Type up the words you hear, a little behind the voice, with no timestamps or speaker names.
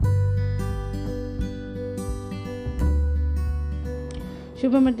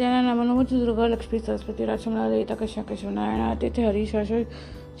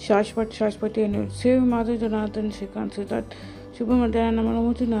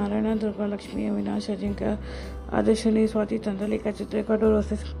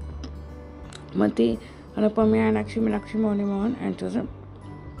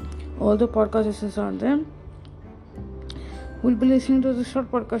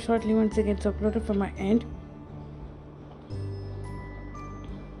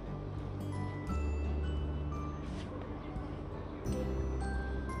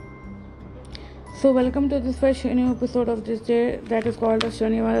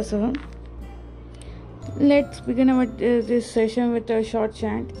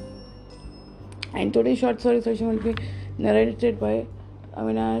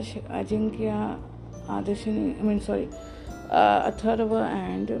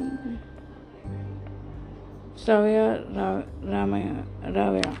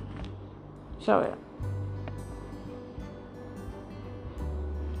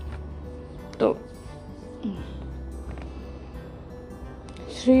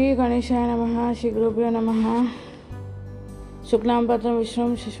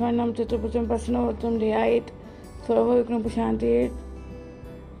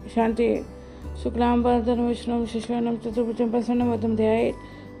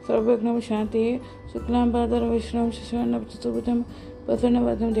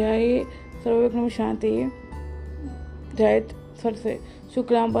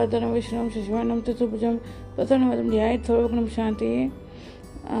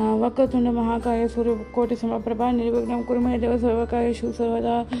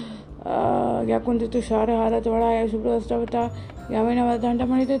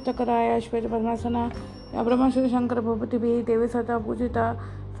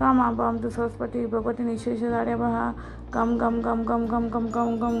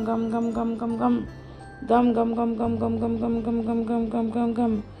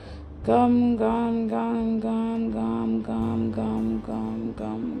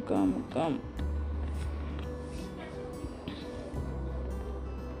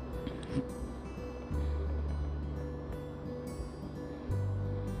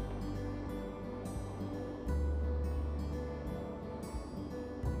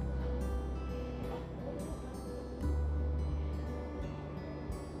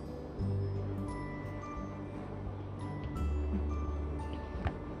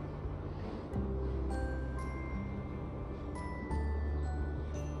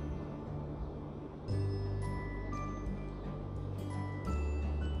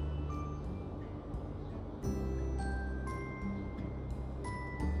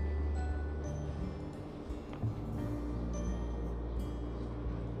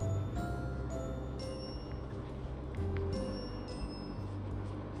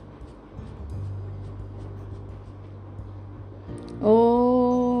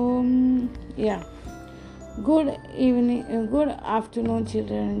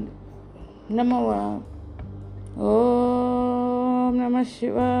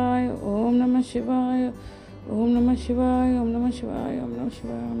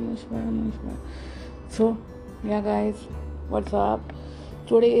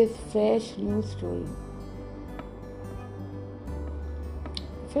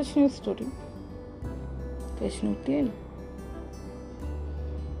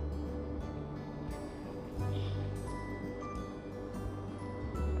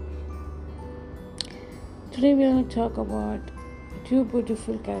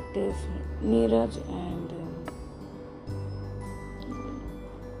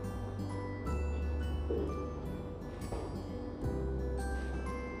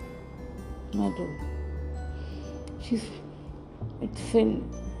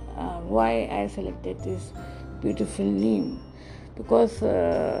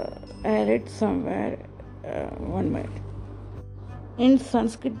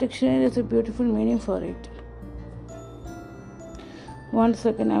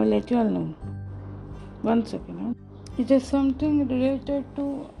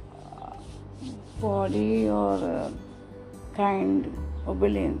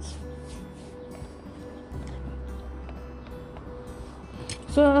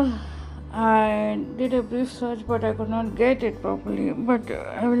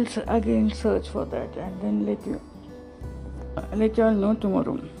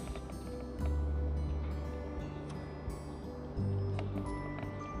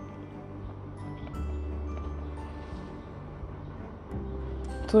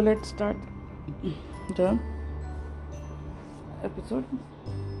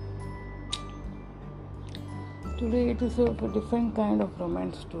Today it is of a different kind of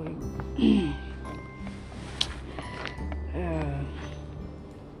romance story.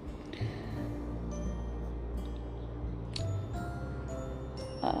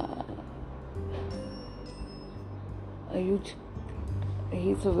 uh, a huge,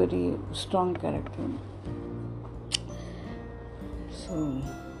 he's a very strong character. So,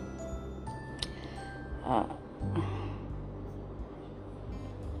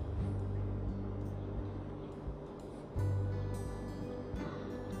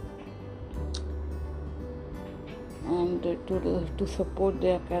 and to support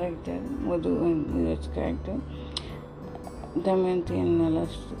their character, Madhu and Niraj's character, Damayanti and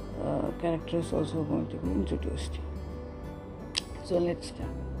Nala's character is also going to be introduced. So let's start.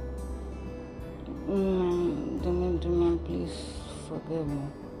 Damayanti ma'am, please forgive me.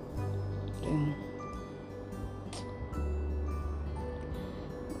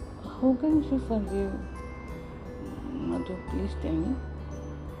 How can she forgive? Madhu, please tell me.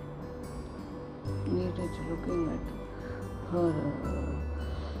 Neeraj looking at her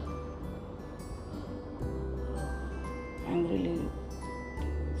angrily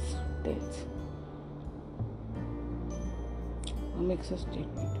states or makes a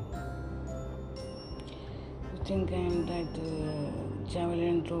statement. You think I am that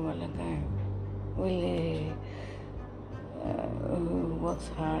javelin throw wala guy who works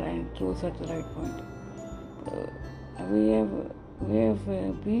hard and throws at the right point. We have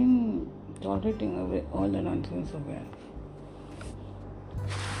been tolerating away all the nonsense of it.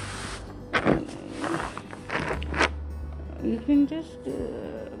 You can just,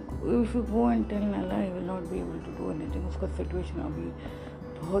 if you go and tell Nala, he will not be able to do anything. Uska situation abhi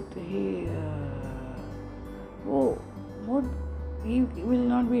bahut hi, he will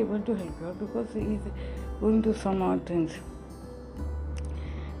not be able to help you because he is going to some odd things.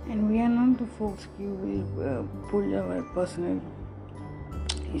 And we are not the folks who will pull our personal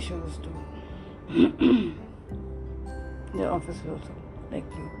issues to the office also, like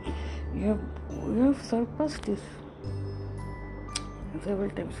you have surpassed this several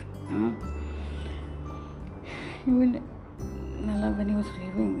times. Even Nala, when he was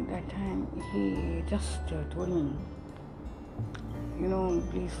leaving that time, he just told me,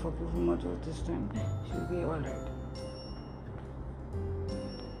 please forgive Madhu this time, she'll be alright.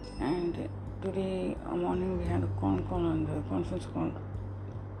 And today morning we had a call on the conference call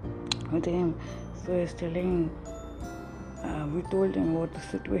with him. So he's telling, we told him about the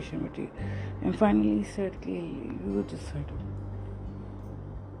situation with you, and finally he said, you decide.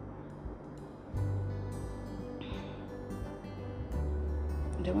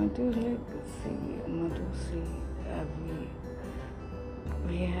 Damayanti was like, see, Madhu,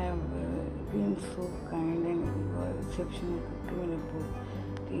 we have been so kind and you are exceptional to me.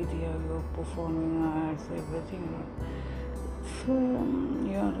 You're performing arts, everything. So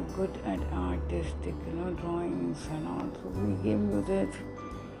you are good at artistic, drawings and all. So we gave you that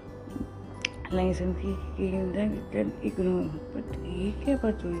license. He can ignore. But he क्या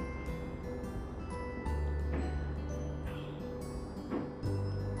बात हुई?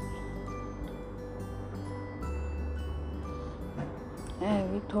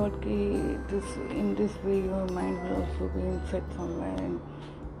 We thought in this way your mind will also be set somewhere and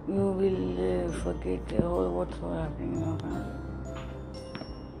you will forget what's happening in your family.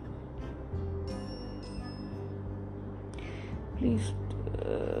 Please,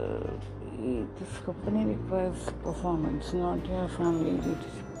 this company requires performance, not your family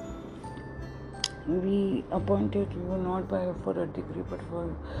leadership. We appointed you not for a degree, but for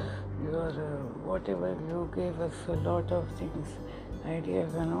your whatever. You gave us a lot of things,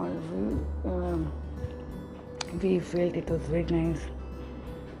 ideas and all. We felt it was very nice.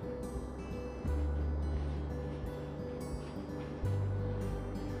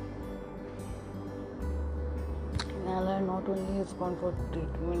 Nala not only has gone for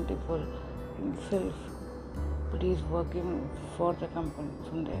treatment for himself, but he is working for the company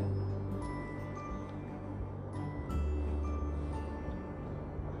from there.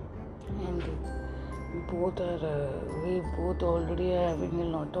 And we both already are having a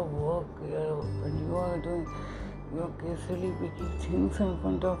lot of work, and you are casually making things in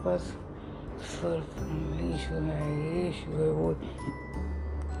front of us. Sir family issue है, ये issue है, वो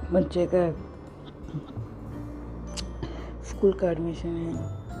बच्चे का school का admission है.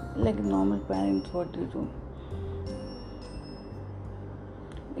 Like normal parents, what do you do?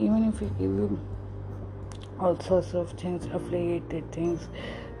 Even if we give you all sorts of things, affiliated things,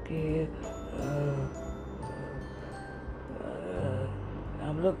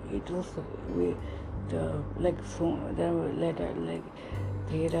 हम लोग it was like the letter, like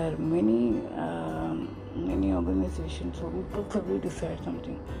there are many organizations who impulsively decide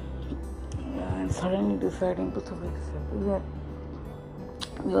something and suddenly decide impulsively decide.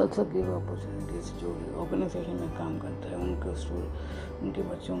 We also give opportunities जो organisation में काम करता है उनके उनके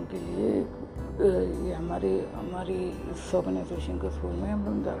बच्चों के लिए ये हमारी इस ऑर्गेनाइजेशन के स्कूल में हम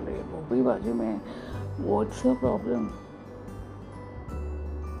लोग डाल रहे हैं, वो भी बाजू में. What's the problem?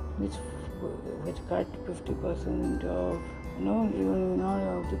 Which cut 50% of, you know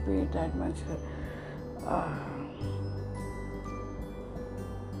have to pay that much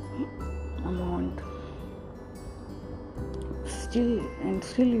amount. Still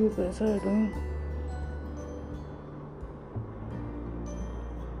you guys are doing.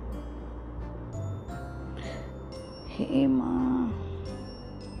 Hey ma,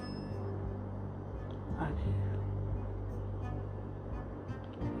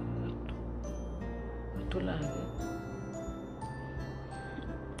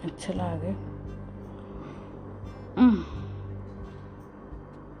 अच्छा लगे.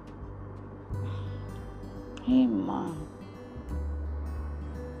 Hey ma,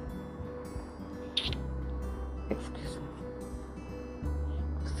 excuse me,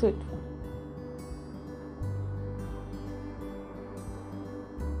 sit.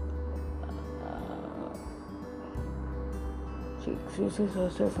 She excuses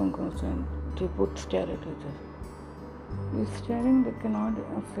herself from concern. She would stare at each other. This staring that cannot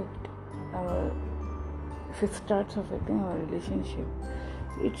affect if it starts affecting our relationship,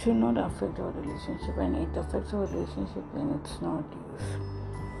 it should not affect our relationship, and it affects our relationship, then it's not use.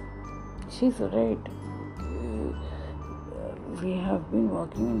 She's right. We have been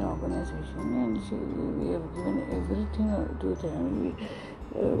working in the organization and we have given everything to them.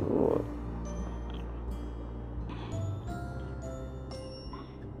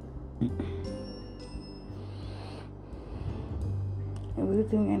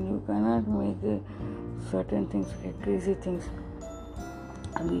 Everything, and you cannot make certain things, crazy things.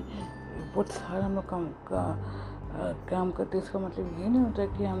 अभी बहुत सारा हम लोग काम करते, इसका मतलब ये नहीं होता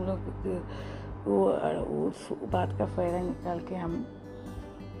कि हम लोग उस बात का फ़ायदा निकाल के हम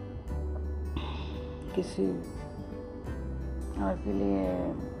किसी और के लिए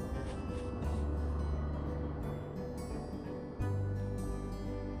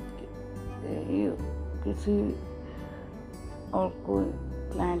किसी और कोई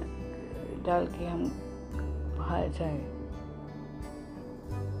प्लान डाल के हम बाहर जाए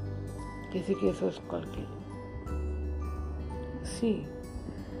किसी के सोच करके. See,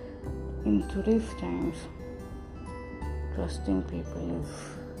 in today's times, trusting people is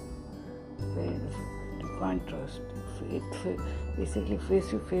very difficult. You can't trust. It's basically face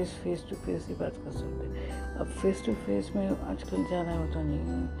to face ही बात कर सकते हैं. अब face to face में आजकल ज़्यादा होता नहीं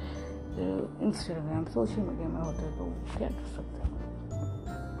है. इंस्टाग्राम सोशल मीडिया में होता है, तो क्या कर सकते हैं.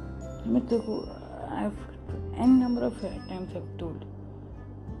 मैं तेरे को n number of times I've told,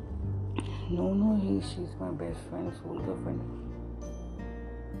 no, she's my best friend, school girlfriend.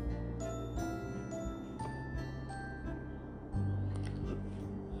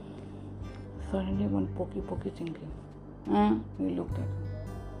 Suddenly one pokey thinking. We looked at it.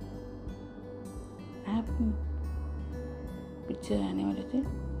 Picture आने वाले थे,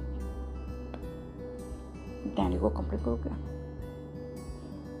 डैडी को कंप्लीट करो क्या.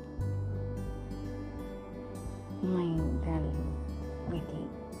 My darling Betty,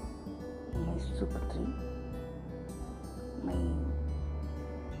 my Supatri, my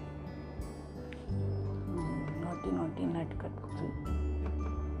naughty nutcut putri.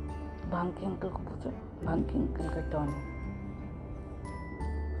 भांग के uncle को पूछा, भांग के अंकल का turn.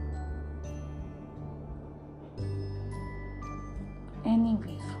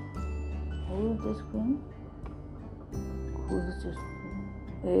 Anyways, who is this friend?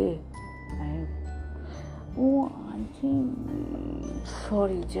 Hey, auntie,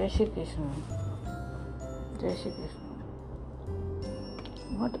 sorry, Jai Shri Krishna.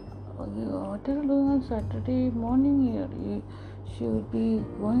 What are you doing on Saturday morning here? She would be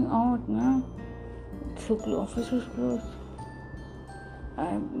going out now. So office is closed.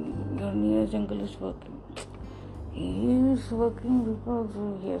 Your Niraj uncle is working. He is working because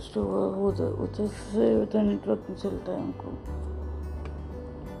he has to work with the network चलता है उनको.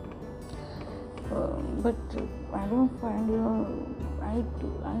 But I don't find I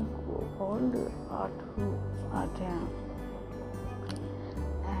called Art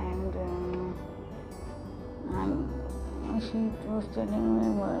and she was telling me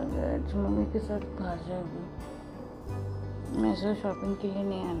that mummy के साथ बाहर जाएगी. मैं ऐसा shopping के लिए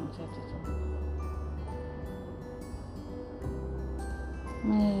नहीं आना चाहती थी.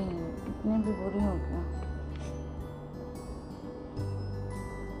 मैं इतने भी बुरी हो गया.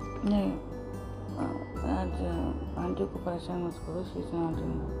 नहीं, आज आंटी को परेशान मत करो, शी इज नॉट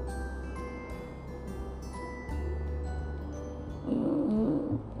इन।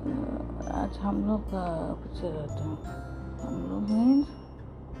 आज हम लोग का पिक्चर रहता है।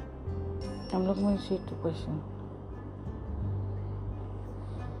 हम लोग में शी टू क्वेश्चन।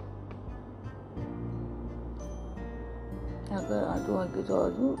 अगर आजू आगे तो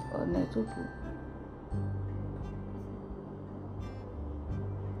आजू और नहीं तो तू।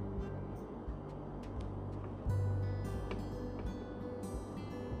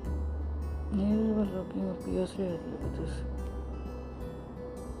 We were looking fiercely at this.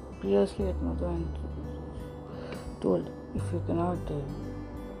 Fiercely at mother and told, if you cannot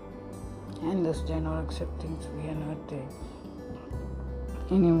understand or accept things, we are not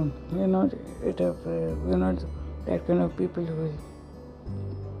anyone. We are not that kind of people who will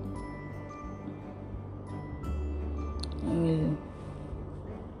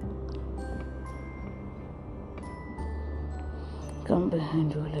come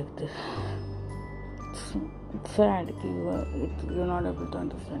behind you like this. It's sad that you're not able to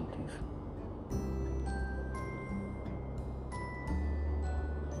understand things.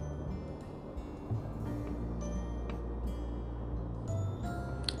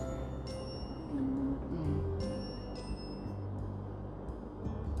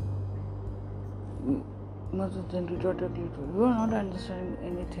 Mother then retorted, you are not understanding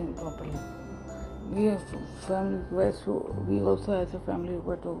anything properly. We have family requests, we also as a family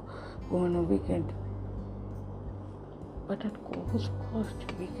were to go on a weekend. But at whose cost?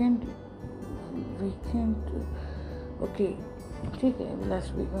 Weekend, okay,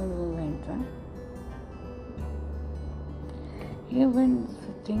 last weekend we went, huh? Here when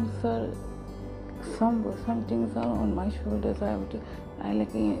things are, some things are on my shoulders, I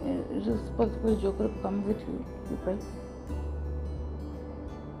like a responsible joker come with you, people.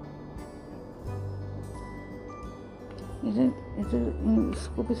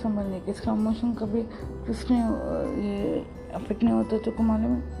 इसको भी संभालने के इसका emotion कभी किसने ये affect नहीं होता तो को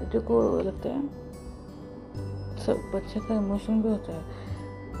मालूम है, तो को लगता है सब बच्चे का इमोशन भी होता है।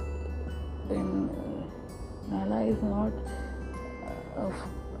 नाला is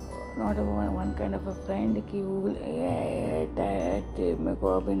not one kind of a friend कि वो मेरे को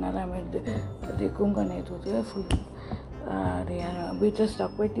अभी नाला में देखूंगा नहीं तो फुल अरे यार अभी तो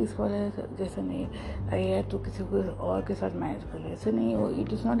स्टॉकवेटीज वाले जैसे नहीं, अरे यार तू किसी को और के साथ मैच कर ले, ऐसे नहीं हो।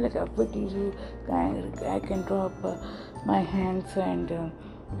 It is not like अक्वेटीज I can drop my hands and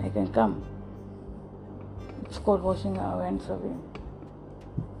I can come. It's called washing our hands away.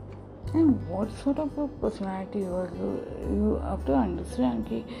 And what sort of a personality you are? You have to understand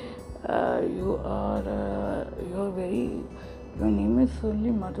that you are very. Your name is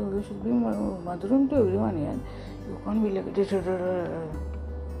only Madhu. You should be Madhuram to everyone. Yeah, you can't be like this. You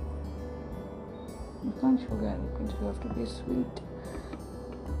can't sugar. You have to be sweet.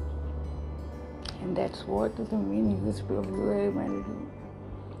 And that's what is the meaning of you are married.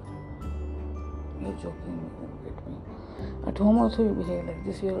 You're joking. Get me. At home also you behave like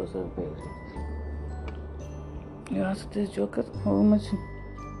this, you also behave like this. You ask this joker how much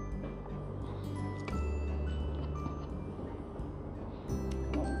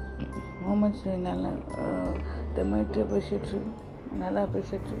Nala they might appreciate you, Nala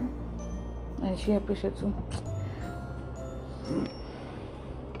appreciates you, and she appreciates you.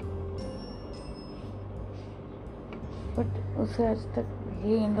 But उसे आज तक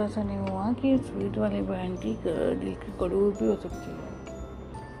ये अंदाजा नहीं हुआ कि sweet वाली बहन की दिल की कड़ूर भी हो सकती है।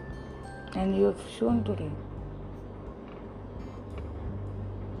 And you have shown today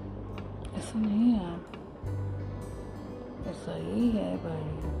ऐसा नहीं यार, ऐसा ही है भाई।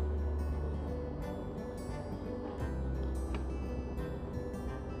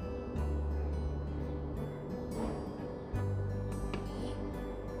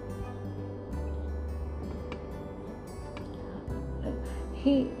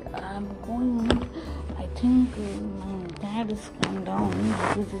 Hey, I'm going. I think my dad is come down.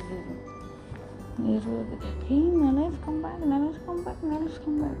 Hey, Nala's come back. Nala's come back. Nala's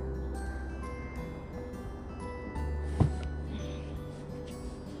come back.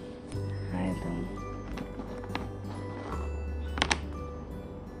 I don't.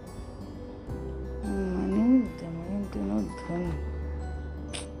 My name is Damayanti, not Dhani.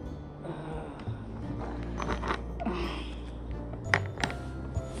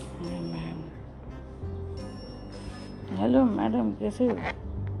 Hello, madam. कैसे हो?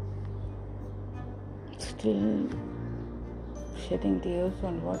 Still shedding tears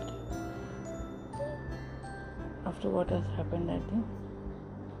on what? After what has happened that day?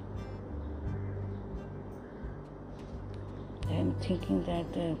 and thinking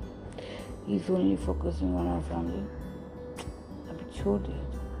that he's only focusing on our family. अभी छोड़ दिया,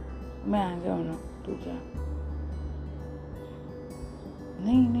 मैं आ गया हूँ ना, तू जा।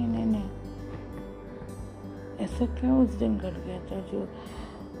 नहीं नहीं नहीं नहीं, ऐसा क्या उस दिन घट गया था जो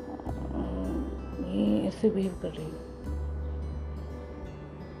ये ऐसे बिहेव कर रही है।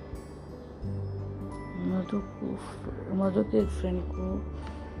 मधु के फ्रेंड को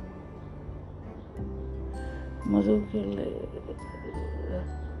मधु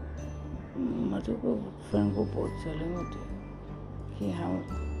फ्रेंड को बहुत चैलेंज होती है कि हम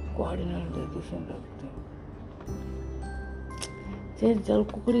कोऑर्डिनेट डिसीजन रखते हैं। जल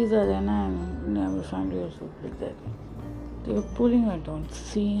कुकड़ी ज़्यादा ना never find yourself like that. They were pulling her down.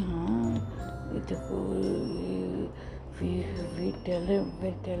 See, ये देखो, we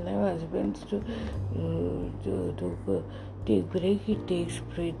tell our husbands to take break. He takes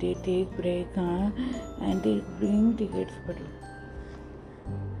break. They take break, and they bring tickets, but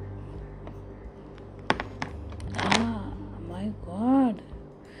my God,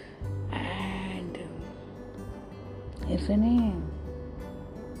 and isn't it?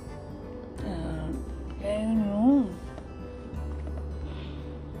 I know.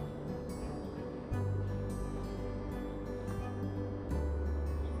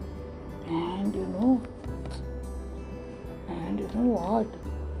 And you know what?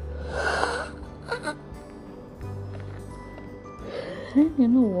 And you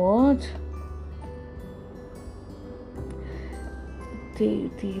know what?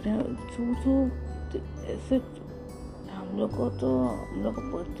 तेरा जो ऐसे हम लोग को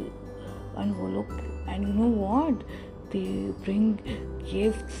पति and वो लोग, and you know what? They bring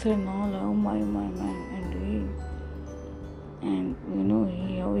gifts and all. Oh my, and you know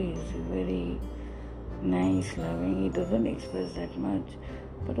he always very nice, loving. He doesn't express that much,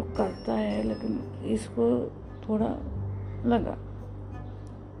 but वो करता है, लेकिन इसको थोड़ा लगा,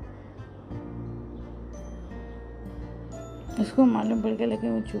 इसको मालूम पड़ गया, लेकिन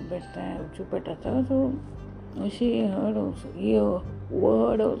वो चुप बैठा था। तो she heard also,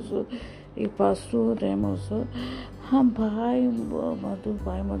 he passed through them also. हाँ भाई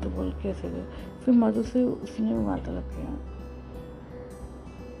मधु बोल के ऐसे गए। फिर मधु से उसने भी वार्ता लग गया,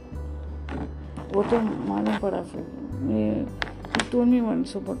 वो तो मालूम पड़ा। फिर he told me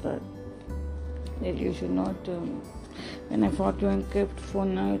once about that you should not when I fought you and kept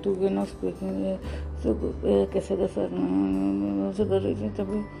phone now to you're not speaking, so कैसे कर रही थी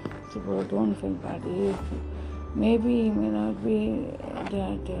तभी, so don't feel bad. Maybe he may not be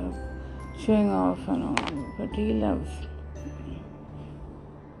that showing off and all, but he loves.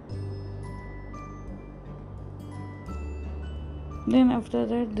 Then after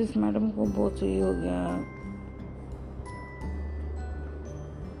that this madam को बहुत सही हो गया,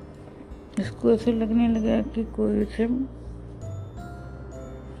 इसको ऐसे लगने लगा कि कोई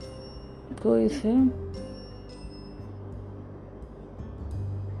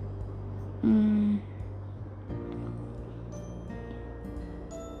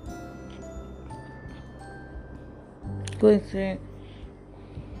से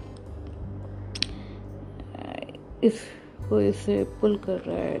इसे पुल कर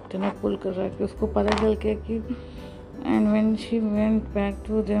रहा है, इतना पुल कर रहा है कि उसको पता चल गया कि and when she went back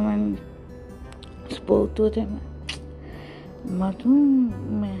to them and spoke to them, मधु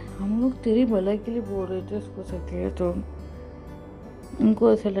हम लोग तेरी भलाई के लिए बोल रहे थे उसको सके, तो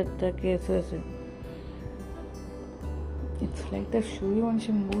उनको ऐसा लगता है कि ऐसे it's like the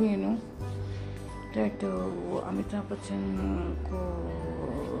Suryavanshi movie, you know that वो अमिताभ बच्चन को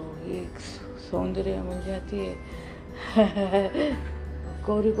एक सौंदर्य मिल जाती है,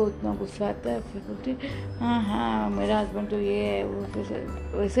 गौरी को उतना गुस्सा आता है, फिर बोलती हाँ मेरा हस्बैंड तो ये है,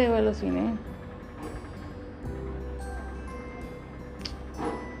 वो वैसे वाला सीन है।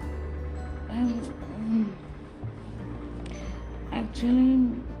 Actually,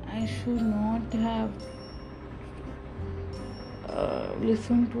 I should not have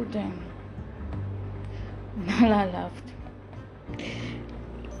listened to them. Nala laughed.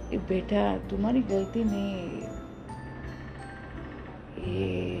 बेटा तुम्हारी गलती नहीं, ये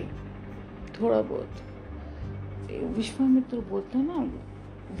थोड़ा बहुत विश्वामित्र बोलते हैं ना,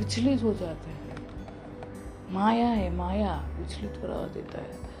 विचलित हो जाता है, माया विचलित करा देता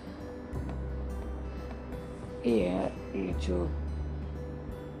है। ये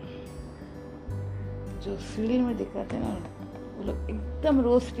जो सीरियल में दिखाते हैं ना, वो लोग एकदम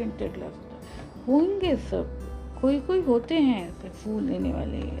रोज टिंटेड लगता होंगे सब, कोई होते हैं ऐसे फूल देने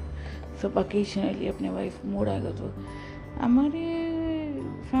वाले, सब ओकेजनली अपने वाइफ मूड आएगा तो। हमारे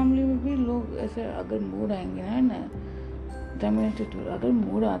फैमिली में भी लोग ऐसे अगर मूड आएंगे ना अगर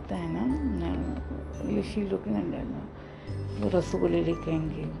मूड आता है ना, शी लुकिंग एंड वो रसगुल्ले लेके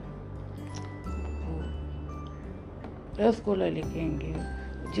आएंगे, रसगुल्ला लेके आएंगे,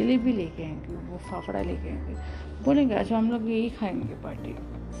 जलेबी लेके आएंगे, वो फाफड़ा लेके आएंगे, बोलेंगे आज हम लोग यही खाएंगे पार्टी।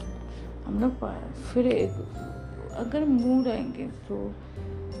 हम लोग फिर अगर मूड आएंगे तो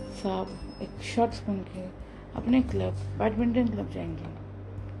साहब एक शॉर्ट्स पहन के अपने क्लब, बैडमिंटन क्लब जाएंगे,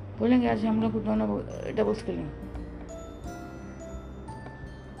 बोलेंगे आज हम लोग दोनों डबल्स खेलेंगे।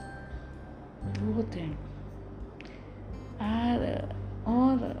 वो होते हैं।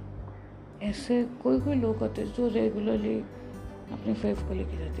 और ऐसे कोई लोग होते हैं जो रेगुलरली अपनी वाइफ को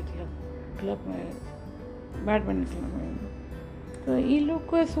लेके जाते क्लब में, बैडमिंटन क्लब में। तो ये लोग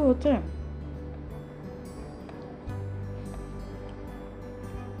को ऐसा होता है।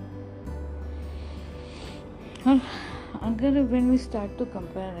 और अगर when we start to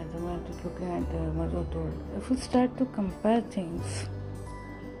compare, as I was looking at Madhu told, if we start to compare things,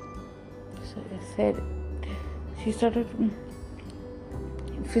 so I said, she started,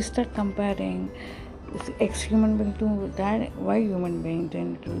 if we start comparing this ex-human being to that why human being,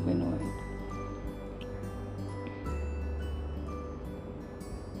 then it will be knowing.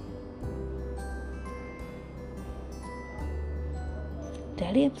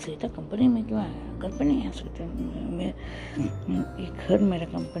 Daddy अब सीधा company में क्यों आया? घर पर नहीं आ सकते? घर मेरा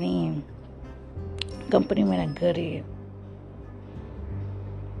कंपनी है, कंपनी मेरा घर है।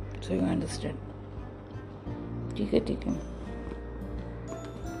 So you understand? ठीक है।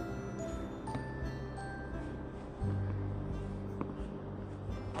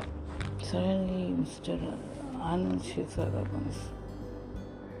 Suddenly Mr. Anand Shizada comes.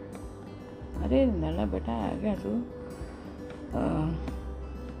 अरे नला बेटा आ गया तू?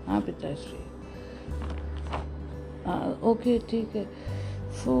 हाँ पिताश्री। ओके ठीक है।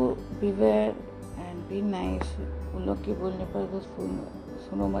 सो बिवेयर एंड बी नाइस। उन लोग के बोलने पर कुछ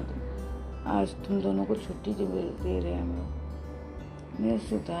सुनो मत। आज तुम दोनों को छुट्टी दे रहे हैं हम लोग। मेरे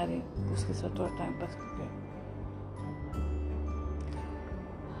से उतारे उसके साथ थोड़ा टाइम पास करके।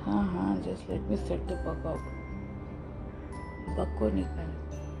 हाँ just let me set the bug out. Bug को निकाल।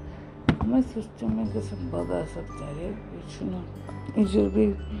 मैं सोचती हूँ मैं कैसे बग आ सकता है। सुनो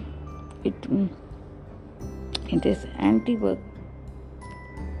it is anti-bug.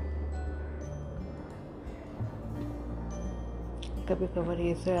 कभी कभार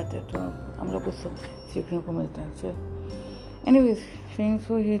ये से आते तो हम लोग को सब सीखने को मिलता है। Sir anyways, saying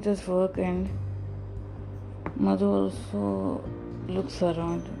so he does work and Madhu also looks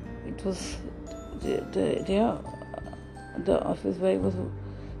around. It was the office where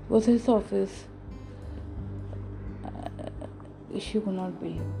was his office. She could not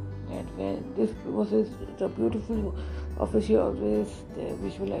believe that where this was the beautiful office she always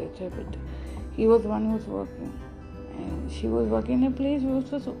visualized her, but he was one who was working and she was working in a place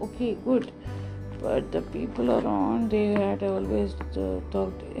which was okay, good, but the people around, they had always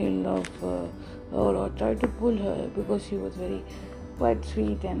talked ill of her or tried to pull her because she was very quite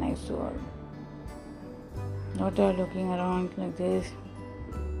sweet and nice to her. Not her looking around like this.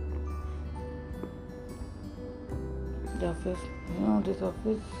 The office, this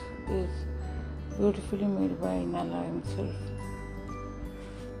office is beautifully made by Nala himself.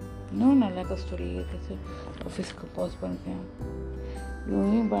 Nala का story है कैसे office का boss बन गया। यूं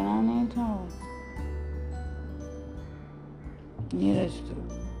ही बना नहीं था वो। Neeraj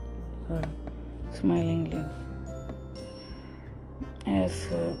smilingly as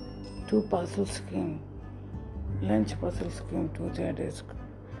two parcels came, lunch parcels came to their desk.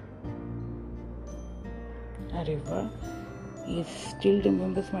 Ariva, he still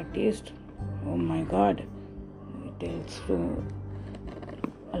remembers my taste. Oh my God, he tells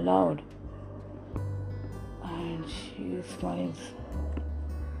aloud, and she smiles.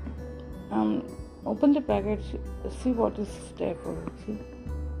 Open the package, see what is there for you. See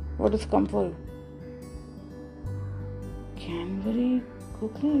what has come for you. Cadbury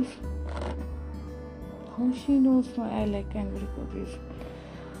cookies. How she knows I like Cadbury cookies.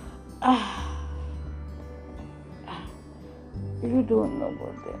 You don't know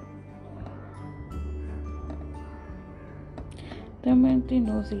about them. Damayanti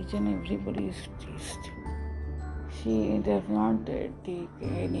knows each and everybody's taste. She does not take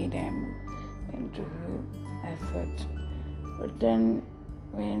any damn interview as such. But then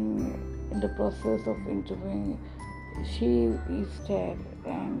when in the process of interviewing, she is there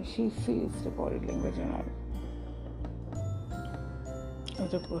and she sees the body language and all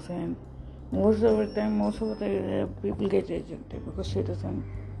of the person. Most of the time, people get rejected because she doesn't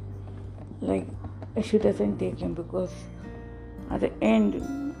take him, because at the end,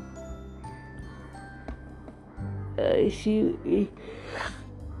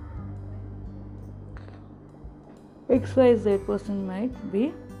 XYZ person might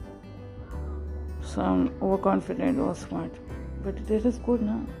be some overconfident or smart, but this is good,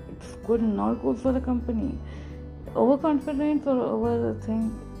 na? It's good, not good for the company. Overconfidence or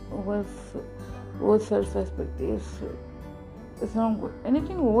over self-respect is not good.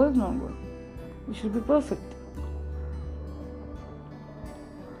 Anything over is not good. You should be perfect.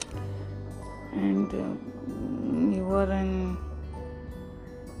 And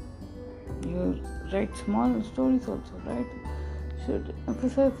you write small stories also, right? Should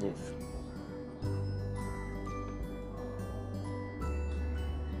emphasize this.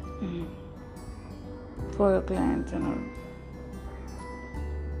 For your clients and all.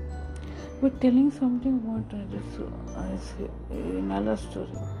 We're telling something about this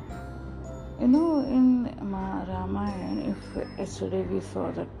Niraj'story. You know, in Ramayana, if yesterday we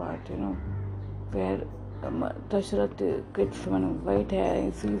saw that part, where Dasharath gets one white hair,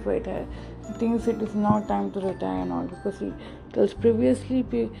 he sees white hair, he thinks it is now time to retire and all, because he tells previously,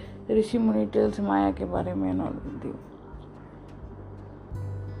 Rishi Muni tells Maya ke bare mein and all.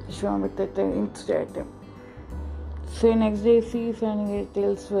 Vishwamitra instead. So next day he sees and he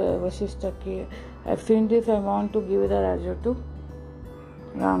tells Vasishtha, I've seen this, I want to give the Rajya to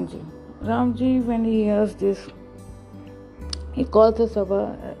Ramji. Ramji, when he hears this, he calls a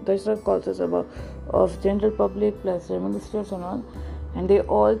Sabha, Dasharath calls a Sabha of general public plus ministers and all, and they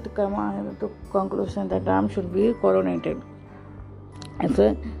all come to the conclusion that Ram should be coronated as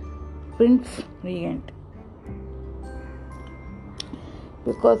a prince regent.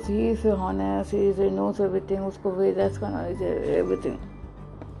 Because he is honest, he knows everything, usko Vedas ka knowledge, everything.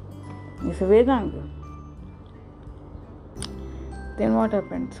 He's a Vedanga. Then what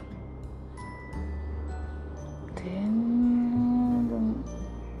happens?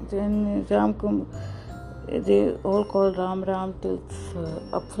 Then Ram, they all call Ram. Ram tells,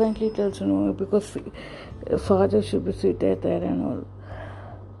 upfrontly tells, because father should be seated there and all.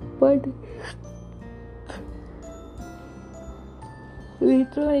 But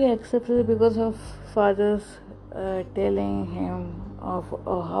literally accepts it because of father's telling him of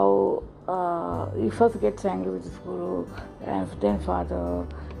how he first gets angry with his guru and then father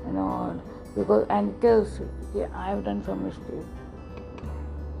and all, because and tells, I have done some mistake.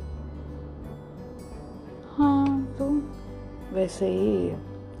 हाँ, तो वैसे ही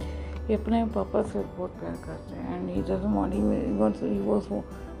ये अपने पापा से बहुत प्यार करते हैं, and he doesn't want, he was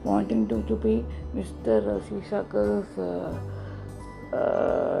wanting to be Mr. Shishakar's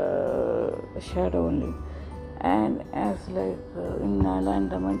shadow only. And as like in Nala and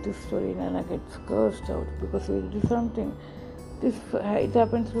Damanti's story, Nala gets cursed out because he will do something. It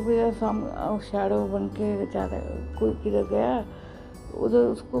happens to be some shadow बन के जाता कोई किधर गया, उधर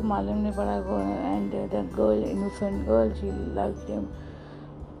उसको मालूम नहीं पड़ा, and that girl, innocent girl, she liked him,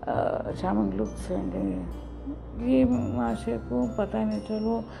 charming looks, and ये माशे को पता नहीं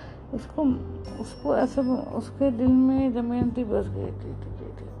चलो उसको ऐसा उसके दिल में दमयंती बस गई थी.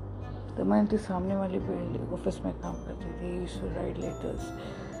 दमयंती सामने वाली बिल्डिंग ऑफिस में काम करती थी, used to write letters,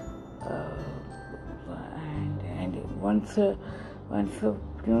 and once a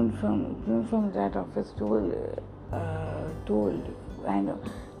plune from that office told, and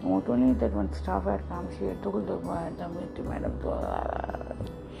not only that, one staff had come, she had told the Damayanti madam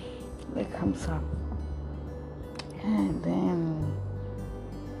like Hamsa, and then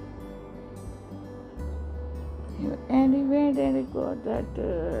he went and he got that.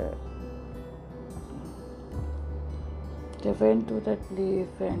 They went to that place,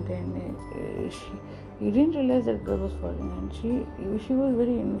 and then he didn't realize that girl was falling, and she was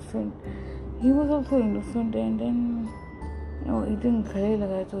very innocent. He was also innocent, and then एक दिन गले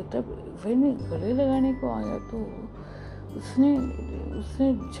लगाया, तो तब when गले लगाने को आया तो उसने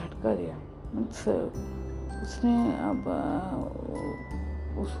झटका दिया, उसने अब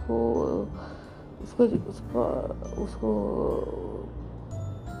उसको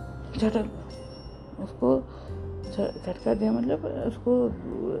झटका दिया, मतलब उसको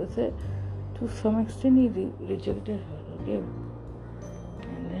ऐसे to some extent he rejected her, okay?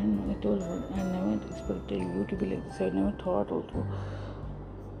 And then I told her, I never expected you to be like this, I never thought also.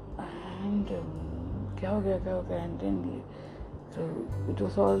 And क्या हो गया, and then so it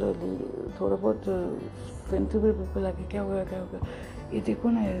was all थोड़ा बहुत sensible people आके क्या हो गया, ये देखो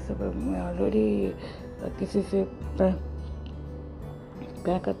ना, ये सब मैं already किसी से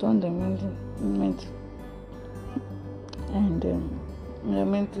प्यार करता हूँ, means and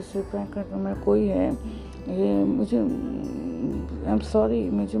मैं किसी प्यार करता हूँ, मैं कोई है, ये मुझे आई एम सॉरी,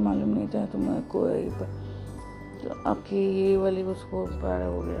 मुझे मालूम नहीं था, तो मैं कोई तो आपकी ये वाली उसको प्यार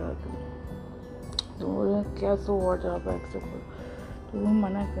हो गया, तो बोला क्या, सो व्हाट आप एक्सेप्ट, तो वो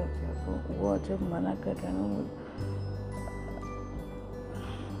मना कर दिया, तो वो जब मना कर दिया ना,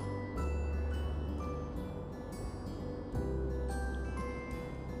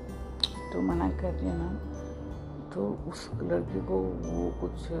 तो मना कर दिया ना, तो उस लड़की को वो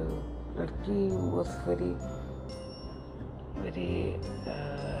कुछ लड़की was very very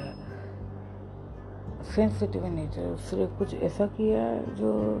sensitive in nature. उसने कुछ ऐसा किया जो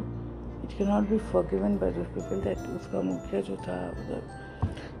it can not be forgiven by those people that उसका मुखिया जो था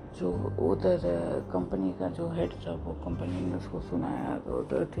उधर कंपनी का जो हेड था, वो कंपनी ने उसको सुनाया, तो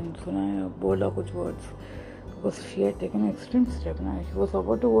उधर थिंग सुनाया, बोला कुछ words, because she had taken extreme step ना, she was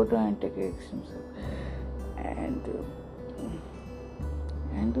about to go to end take extreme step,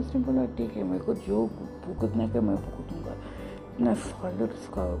 and उसने बोला ठीक है, मेरे को जो भुगतना का मैं भुगतूंगा, इतना सॉलिड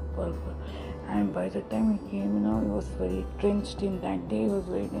उसका पर्व। And by the time he came, he was very drenched in that day. He was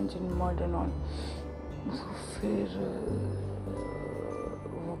very drenched in mud and all. फिर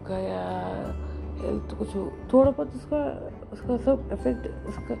वो गया, हेल्थ कुछ थोड़ा बहुत उसका सब इफेक्ट,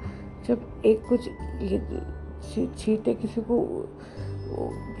 उसका जब एक कुछ ये छीटे किसी को,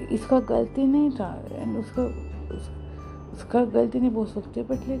 इसका गलती नहीं था, एंड उसका गलती नहीं बोल सकते,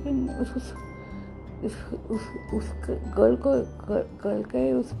 बट लेकिन उस गर्ल का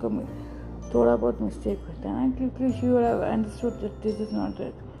ही उसका थोड़ा बहुत मिस्टेक होता है ना, क्योंकि she would have understood that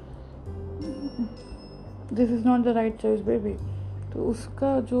this is not the right choice baby. तो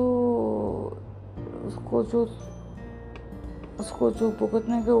उसको जो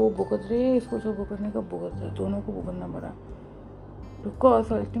भुगतने का वो भुगत रही है, इसको जो भुगतने का भुगत रहा है, दोनों को भुगतना पड़ा,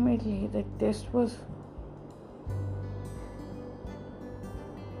 because ultimately that test was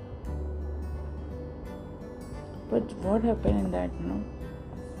but what happened in that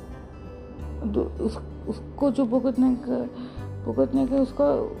उसको जो भुगतने का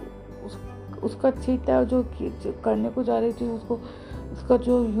उसका चीटा जो करने को जा रही थी, उसको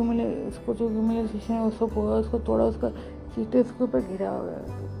जो ह्यूमिलिएशन है वो सब हुआ, उसको थोड़ा उसका चीटे उसके ऊपर गिरा हो गया,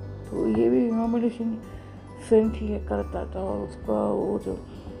 तो ये भी ह्यूमिलिएशन फ्रेंडली करता था। और उसका वो जो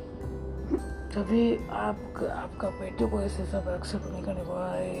कभी आपका बेटे को ऐसे सब एक्सेप्ट नहीं करने को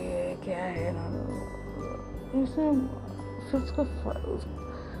क्या है ना,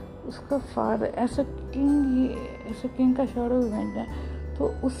 उसका फादर ऐसा किंग का शैडो इवेंट है। तो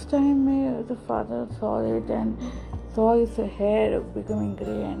उस टाइम में the father saw it and saw his hair becoming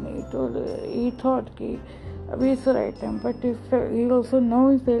grey and he thought कि अभी it's the right time, but he also no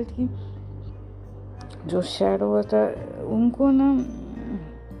he felt कि जो शैडो होता उनको ना,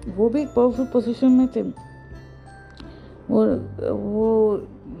 वो भी एक पावरफुल पोजीशन में थे, वो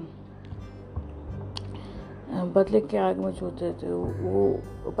बदले के आग में छूते थे वो,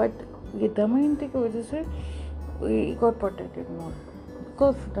 बट ये दमयंती की वजह से he got protected more,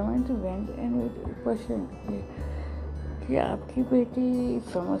 because Damayanti went and question कि आपकी बेटी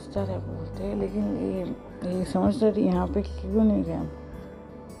समझदार है बोलते हैं, लेकिन ये समझदार यहाँ पे क्यों नहीं गया,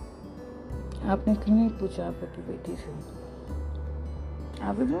 आपने क्यों नहीं पूछा आपकी बेटी से,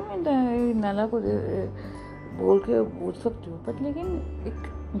 आप भी नाला को बोल सकते हो, बट लेकिन एक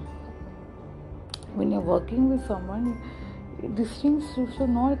when you're working with someone, these things should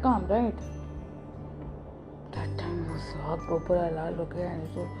not come, right? That time was पूरा लाल हो गया,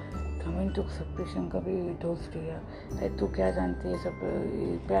 तो कमिंग टू सेपरेशन का भी डोज दिया, अरे तू क्या जानती है सब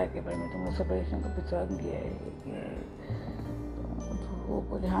प्यार के बारे में, तुमने सेपरेशन का पिछवाड़ लिया है, तो वो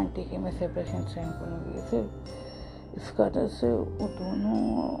बोले हाँ ठीक है मैं सेपरेशन साइन करूँगी। ऐसे इस कारण से वो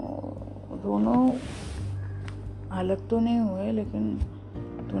दोनों अलग तो नहीं हुए, लेकिन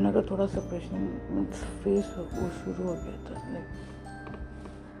दोनों का थोड़ा सेपरेशन फेस शुरू हो गया था।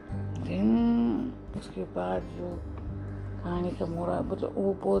 लेकिन उसके बाद जो कहानी का मोड़ा, मतलब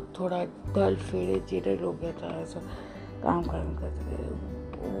वो बहुत थोड़ा डल फेड़े चिड़ल हो गया था, ऐसा काम करते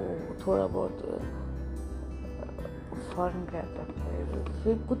वो थोड़ा बहुत फॉरन गया था।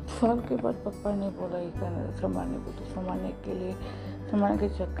 फिर कुछ साल के बाद पापा ने बोला ये संभालने को, तो संभालने के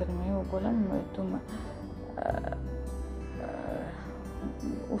चक्कर में वो बोला मैं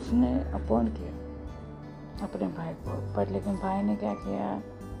उसने अपॉइंट किया अपने भाई को, पर लेकिन भाई ने क्या किया,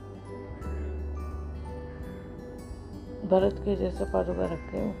 भरत के जैसे पादुका रख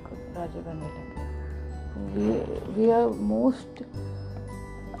के राज्य करने लगे।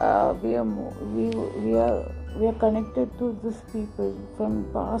 we are connected to these people from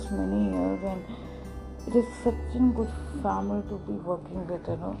past many years, and it is such a good family to be working with,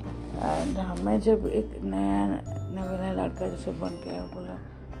 you know. And हमें जब एक नया लड़का जैसे बन के आया, बोला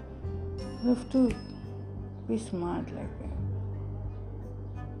you have to be smart like that।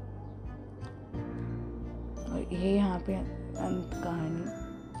 और ये यहाँ पे अंत कहानी।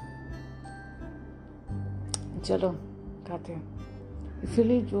 चलो खाते हैं।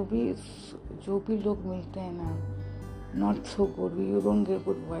 इसीलिए जो भी लोग मिलते हैं ना, not so good, you don't get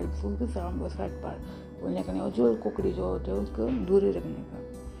good vibes, उसके साथ बात बोलने का नहीं, और जो कुकड़ी जो होते हैं उसको दूर ही रखने का।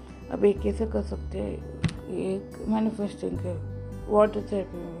 अब ये कैसे कर सकते हैं, ये एक मैनिफेस्टिंग है, वाटर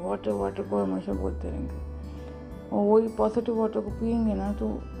थेरेपी में वाटर को हमेशा बोलते रहेंगे, और वही पॉजिटिव वाटर को पियेंगे ना तो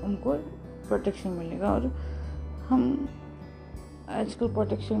हमको प्रोटेक्शन मिलेगा। और हम आजकल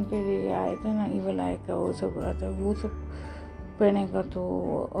प्रोटेक्शन के लिए आए थे ना, इवल आए का वो सब आता है, वो सब पहनेगा तो,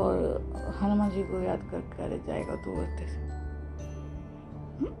 और हनुमान जी को याद करके अरे जाएगा तो वैसे से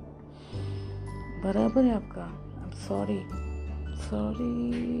बराबर है आपका। अब सॉरी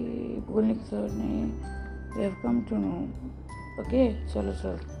बोलने की जरूरत नहीं, we have come to know. Okay चलो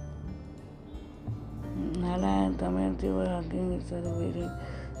चल नाला दमयंती वर hugging each other very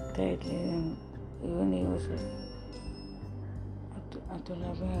tightly, and even he was after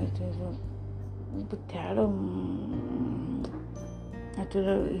laughing at it, but Thado after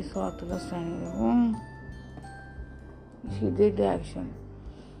he saw Atula standing there, she did the action.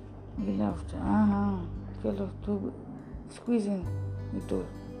 He laughed. Fell off to squeezing, he told,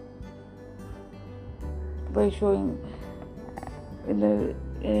 by showing in a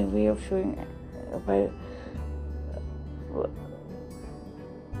way of showing by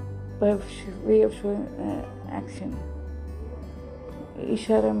way of showing action.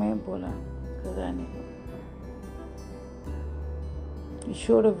 इशारा में बोला कराने को. He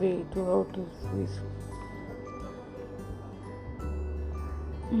showed a way to how to squeeze.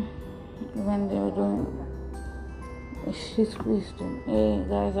 When they were doing, she squeezed him. Hey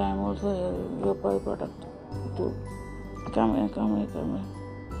guys, I am also your byproduct too. Come here.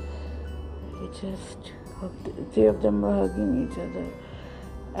 He just hugged. Three of them were hugging each other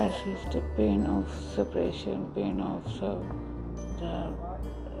as if the pain of separation, pain of the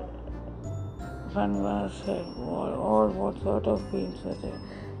one was or what sort of pains were there.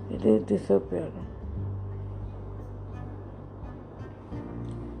 It disappeared.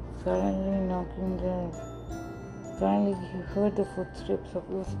 Finally he heard the footsteps of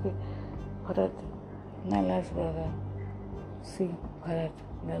Uspi, Bharat, Nala's brother. See, Bharat,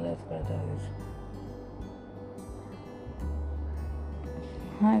 Nala's brother is.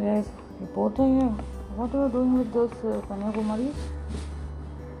 Hi guys, you both are here. What are you doing with those Kanyakumaris?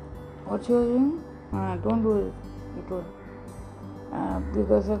 What you are doing? Don't do it. You told. You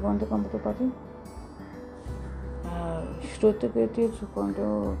guys are going to come to the party? Shruti Kriti is going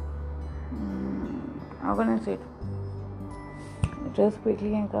to organize it. Just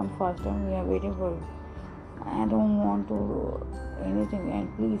quickly and come faster. We are waiting for you. I don't want to do anything. And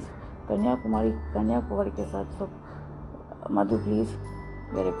please, Kanyakumari के साथ सब Madhu, please,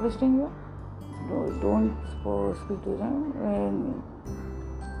 we are requesting you. Don't speak to them.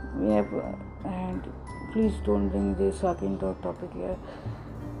 And please don't bring this talking topic here.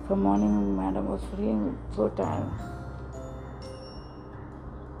 From morning, madam was free and so tired.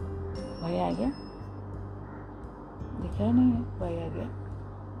 भाई आ गया? दिखा नहीं है, भाई आ गया.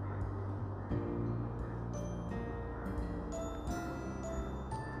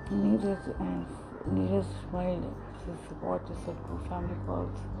 Niraj smiled to support the two family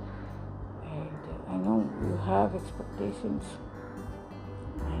calls, and I know you have expectations,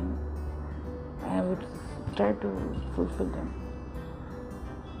 and I would try to fulfill them.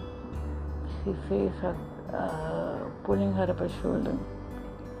 He says her, pulling her up her shoulder,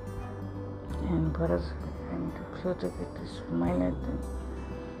 and Bharat and Shruti to smile at them.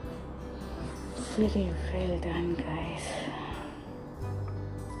 Very well done, guys.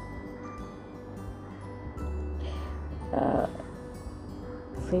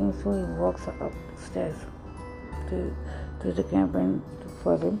 Saying so, he walks upstairs to the camp and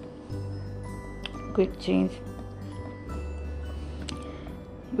for them. Quick change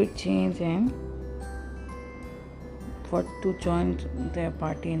and for to join their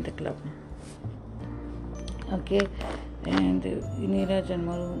party in the club. Okay, and Niraj and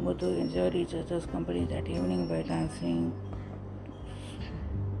Madhu enjoyed each other's company that evening by dancing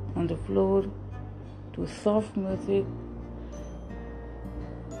on the floor to soft music.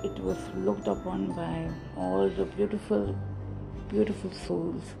 It was looked upon by all the beautiful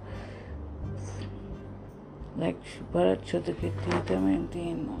souls like Bharat, Shruti,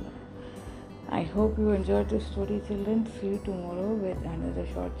 Damayanti and Mala. I hope you enjoyed this story, children. See you tomorrow with another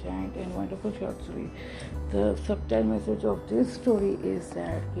short chant and wonderful short story. The subtitle message of this story is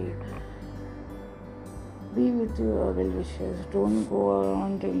that be with your well wishes. Don't go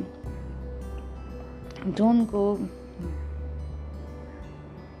around and don't go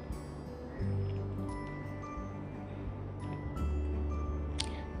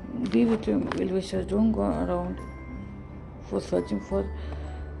be with your well wishers. Don't go around for searching for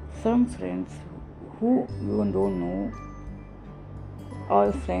some friends who you don't know,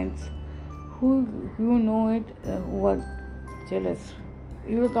 or friends who you know it who are jealous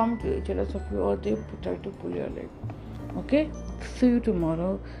you will come to jealous of you, or they try to pull your leg. Okay, see you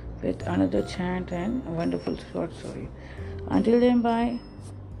tomorrow with another chant and a wonderful short story. Until then, bye.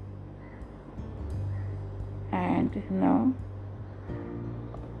 And now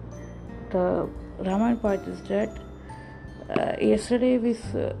the Ramayana part is that yesterday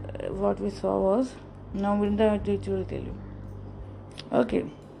what we saw was, now Vrinda will tell you. Okay,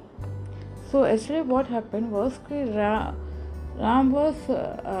 so yesterday what happened was Ram was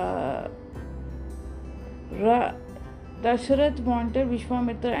Dasharath wanted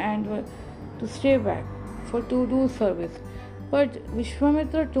Vishwamitra and to stay back to do service, but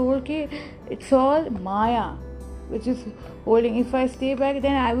Vishwamitra told कि it's all Maya which is holding. If I stay back,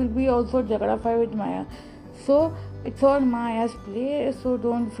 then I will be also jagada fight with Maya. So it's all Maya's play. So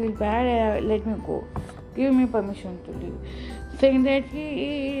don't feel bad and let me go. Give me permission to leave. Saying that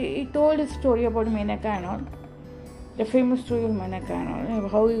he told his story about Menaka and all, the famous story of Menaka and all,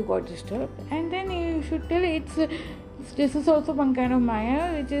 how he got disturbed, and then you should tell this is also one kind of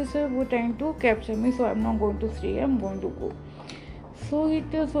Maya which is trying to capture me. So I'm not going to stay. I'm going to go. So he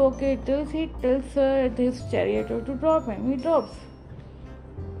tells this charioteer to drop him. He drops.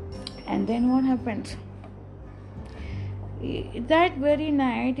 And then what happens? That very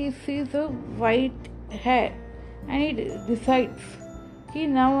night he sees a white hair and he decides he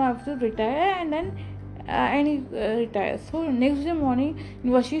now have to retire, and then he retires. So next day morning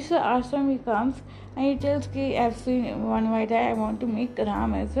in Vashishtha ashram he comes and he tells I have seen one white hair. I want to make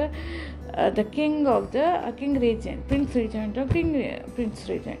Ram as the king of the king regent, prince regent or king prince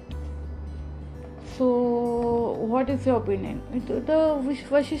regent. So what is your opinion? The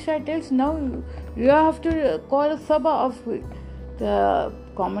Vashishtha tells, now you have to call a sabha of the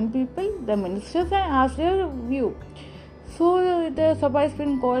common people, the ministers, and ask their view. So the sabha has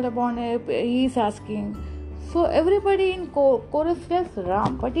been called upon. He is asking. So everybody in chorus tells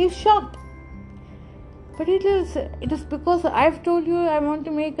Ram, but he is shocked. But it is because I've told you I want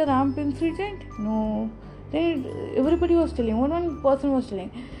to make a Ram prince regent? No. Then everybody was telling, one person was telling,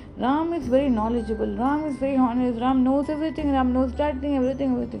 Ram is very knowledgeable, Ram is very honest, Ram knows everything, Ram knows that thing,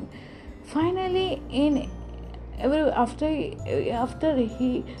 everything. Finally, after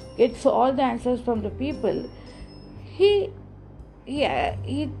he gets all the answers from the people, he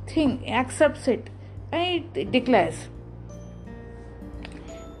accepts it and he declares.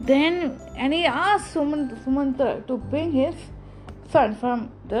 Then he asks Sumantra to bring his son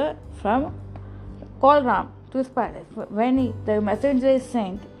call Ram to his palace. When the messenger is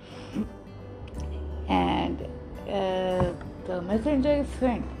sent, and the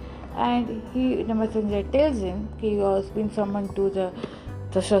messenger tells him he was being summoned to the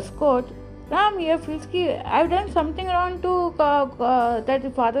Dasharatha's court. Ram here feels I've done something wrong to that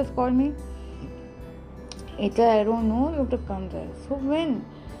the father's called me. He said, I don't know, you have to come there. So when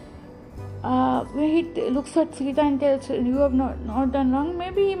he looks at Sita and tells, you have not done wrong,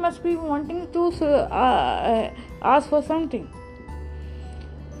 maybe he must be wanting to ask for something.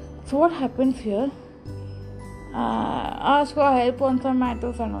 So what happens here? Ask for help on some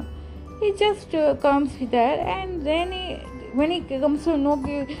matters and all. He just comes there, and then when he comes to know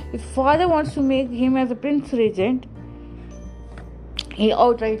his father wants to make him as a prince regent, he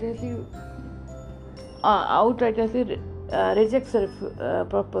outrightly rejects the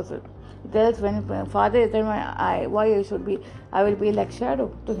proposal. He tells, when father is there, I will be like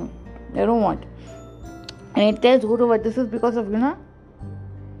shadow to him. I don't want. And he tells Guru, this is because of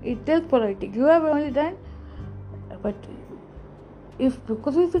He tells politely, you have only done, but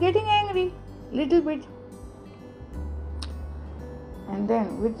because he's getting angry, little bit. And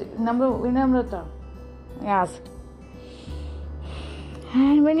then with Vinamrata, he asked.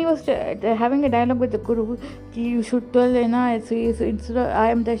 And when he was having a dialogue with the Guru, you should tell instead of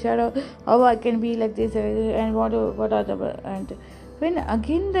I am the shadow, how I can be like this, and what are the, and when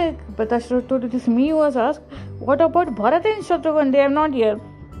again the Dasharatha told it is me who was asked, what about Bharat and Shatrughan? They are not here.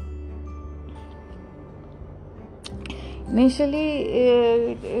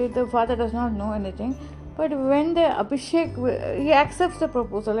 Initially, the father does not know anything, but when the Abhishek, he accepts the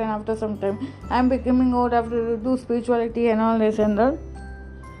proposal, and after some time, I am becoming old, I have to do spirituality and all this and all.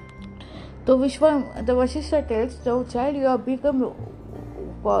 So the Vashishtha tells, so child, you are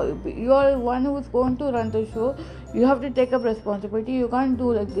one who is going to run the show, you have to take up responsibility, you can't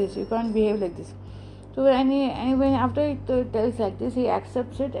do like this, you can't behave like this. So when after he tells like this, he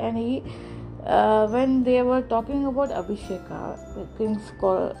accepts it, and he when they were talking about Abhisheka,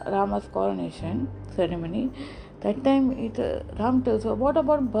 Rama's coronation ceremony, that time Ram tells, what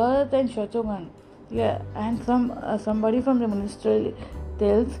about Bharat and Shatrughan? Yeah, and somebody from the ministry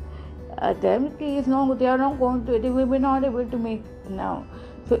tells them they are not going to, they will be not able to make now.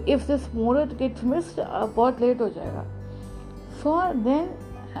 So if this muhurat gets missed, बहुत late हो जाएगा. So then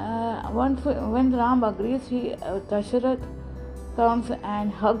when Ram agrees, Dasharath comes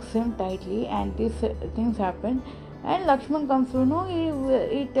and hugs him tightly, and these things happen. And Lakshman comes to know.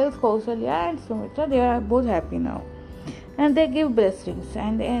 He tells Kausalya and Sumitra they are both happy now, and they give blessings.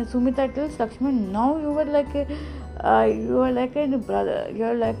 And Sumitra tells Lakshman, now you are like a brother. You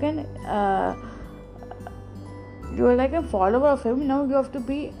are like a follower of him. Now you have to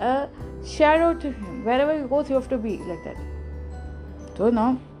be a shadow to him. Wherever he goes, you have to be like that. So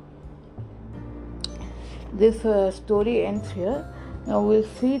now this story ends here. Now we'll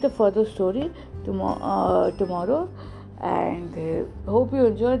see the further story tomorrow, and hope you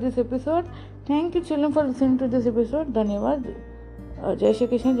enjoyed this episode. Thank you children for listening to this episode. Dhanyavad. Jai Shri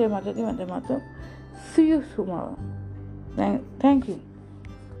Krishna, Jai Mata Di, Vande Mataram. See you tomorrow. Thank you.